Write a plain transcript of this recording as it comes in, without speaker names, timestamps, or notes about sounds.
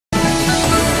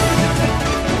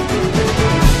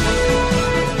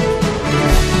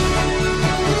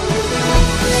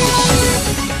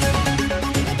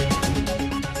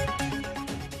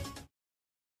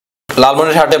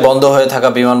লালমনিরহাটে বন্ধ হয়ে থাকা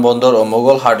বিমানবন্দর ও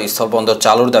মোগলহাট স্থলবন্দর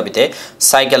চালুর দাবিতে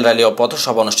সাইকেল র্যালি ও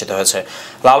পথসভা অনুষ্ঠিত হয়েছে।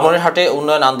 লালমনিরহাটে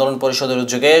উন্নয়ন আন্দোলন পরিষদের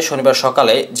উদ্যোগে শনিবার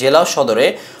সকালে জেলা সদরে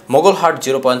মোগলহাট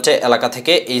 0 পয়েন্টে এলাকা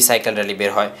থেকে এই সাইকেল র্যালি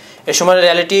বের হয়। এ সময়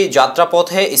র্যালিটি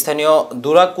যাত্রাপথে স্থানীয়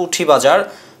দুরাকুঠি বাজার,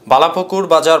 বালাপুকুর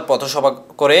বাজার পথসভা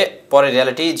করে পরে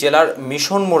র্যালিটি জেলার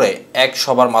মিশন মোড়ে এক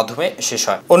সভার মাধ্যমে শেষ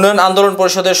হয়। উন্নয়ন আন্দোলন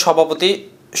পরিষদের সভাপতি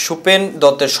সুপেন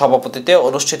দত্তের সভাপতিত্বে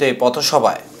অনুষ্ঠিত এই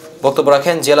পথসভায় বক্তব্য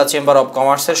রাখেন জেলা চেম্বার অব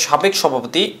কমার্সের সাবেক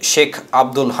সভাপতি শেখ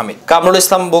আব্দুল হামিদ, কামরুল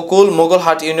ইসলাম বকুল,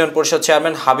 মোগলহাট ইউনিয়ন পরিষদ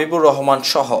চেয়ারম্যান হাবিবুর রহমান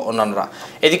সহ অন্যান্যরা।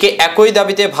 এদিকে একই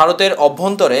দাবিতে ভারতের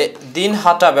অভ্যন্তরে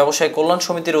দিনহাটা ব্যবসায়ী কল্যাণ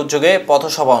সমিতির উদ্যোগে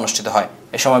পথসভা অনুষ্ঠিত হয়।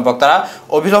 এ সময় বক্তারা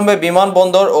অবিলম্বে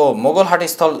বিমানবন্দর ও মোগলহাট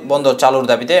স্থল বন্দর চালুর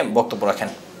দাবিতে বক্তব্য রাখেন।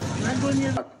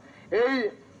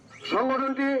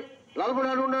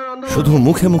 শুধু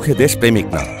মুখে মুখে দেশপ্রেমিক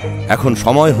না, এখন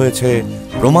সময় হয়েছে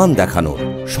প্রমাণ দেখানোর।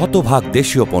 শতভাগ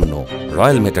দেশীয় পণ্য,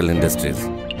 রয়্যাল মেটাল ইন্ডাস্ট্রিজ,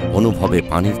 অনুভবে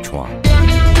পানির ছোঁয়া।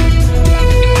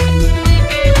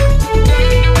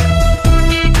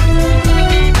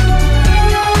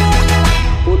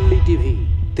 পল্লী টিভি,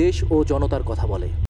 দেশ ও জনতার কথা বলে।